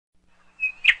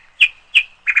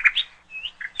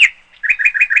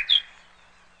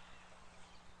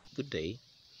Good day.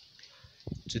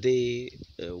 Today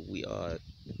we are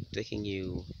taking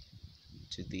you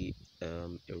to the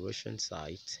erosion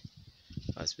site,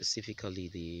 specifically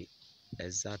the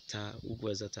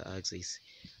Umueze axis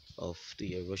of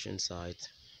the erosion site,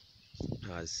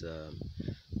 as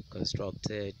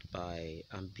constructed by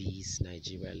Ambis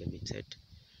Nigeria Limited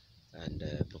and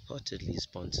purportedly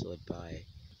sponsored by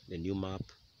the NEWMAP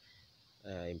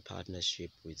in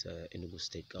partnership with Enugu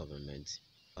state government.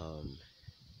 Um,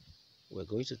 we're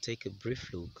going to take a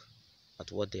brief look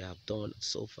at what they have done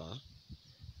so far.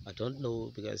 I don't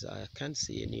know because I can't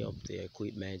see any of the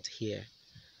equipment here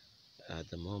at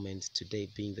the moment, today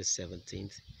being the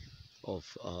 17th of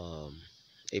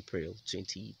April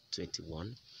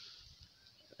 2021.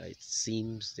 It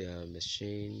seems their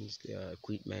machines, their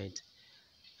equipment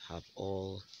have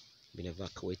all been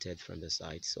evacuated from the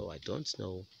site, so I don't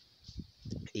know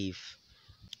if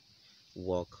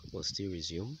work will still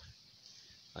resume.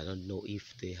 I don't know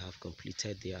if they have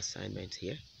completed their assignment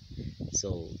here.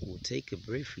 So we'll take a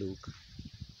brief look,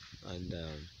 and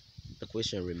the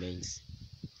question remains,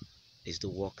 is the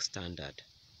work standard?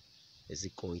 Is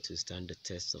it going to stand the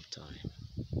test of time?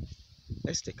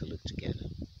 Let's take a look together.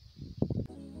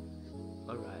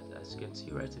 Alright, as you can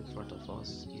see right in front of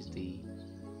us is the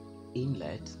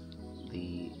inlet,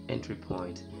 the entry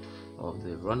point of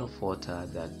the runoff water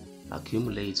that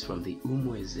accumulates from the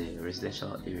Umueze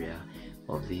residential area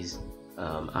of these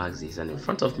axis, and in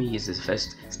front of me is the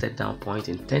first step down point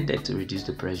intended to reduce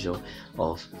the pressure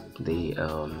of the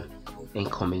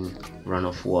incoming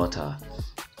runoff water.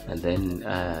 And then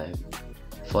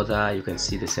further you can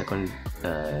see the second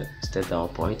step down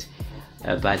point.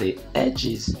 By the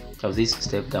edges of these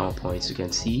step down points you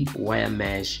can see wire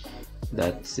mesh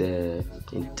that's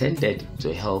intended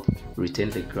to help retain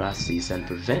the grasses and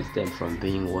prevent them from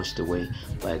being washed away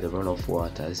by the runoff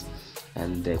waters.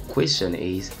 And the question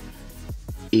is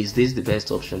this the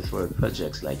best option for a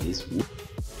project like this?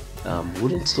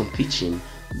 Wouldn't stone pitching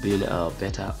be a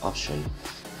better option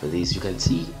for this? You can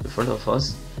see in front of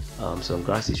us some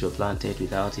grasses were planted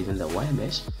without even the wire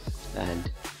mesh,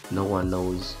 and no one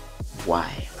knows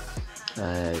why.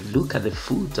 Look at the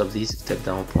foot of this step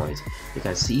down point. You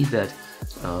can see that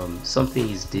something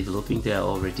is developing there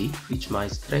already, which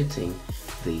might threaten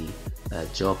the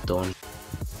job done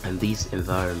in this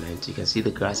environment. You can see the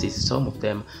grasses, some of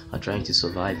them are trying to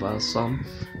survive while some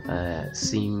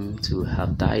seem to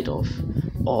have died off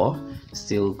or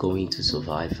still going to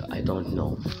survive. I don't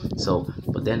know. So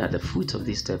but then at the foot of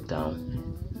this step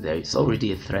down there is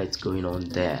already a threat going on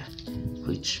there,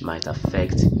 which might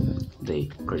affect the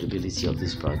credibility of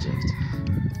this project.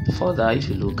 Further, if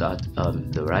you look at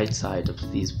the right side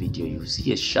of this video, you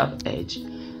see a sharp edge,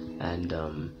 and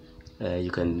you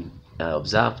can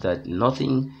observe that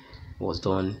nothing was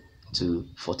done to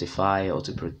fortify or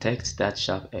to protect that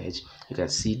sharp edge. You can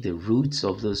see the roots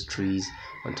of those trees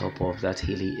on top of that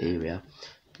hilly area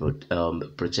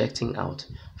projecting out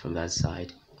from that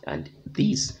side, and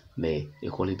these may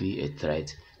equally be a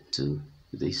threat to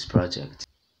this project.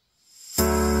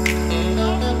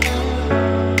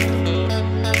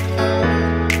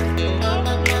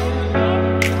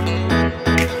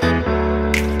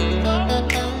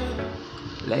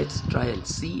 Let's try and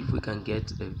see if we can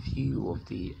get a view of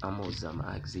the Amuzam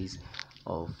axis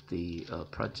of the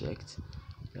project.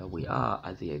 We are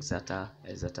at the Exata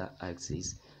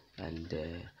axis, and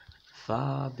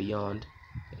far beyond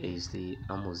is the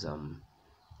Amuzam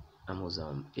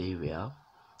area.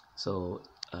 So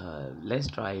let's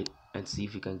try and see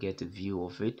if we can get a view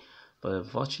of it, but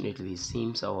unfortunately it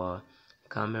seems our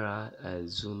camera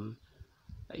zoom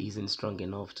isn't strong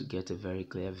enough to get a very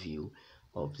clear view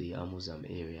of the Amuzam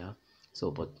area.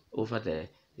 So but over there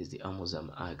is the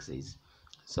Amuzam axis.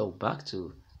 So back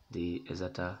to the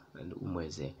Exata and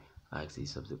Umueze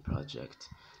axis of the project.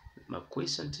 My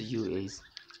question to you is,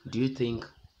 do you think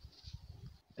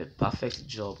a perfect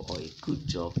job or a good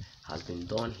job has been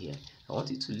done here? I want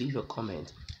you to leave your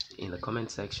comment in the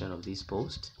comment section of this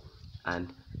post,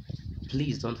 and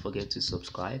please don't forget to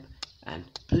subscribe, and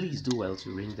please do well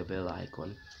to ring the bell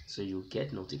icon so you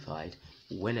get notified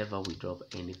whenever we drop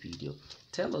any video.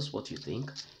 Tell us what you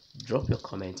think, drop your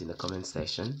comment in the comment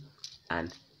section,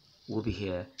 and we'll be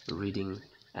here reading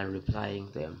and replying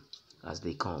them as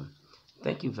they come.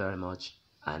 Thank you very much,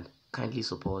 and kindly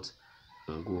support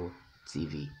Ngwo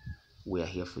TV. We are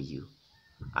here for you.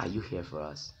 Are you here for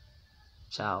us?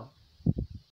 Ciao.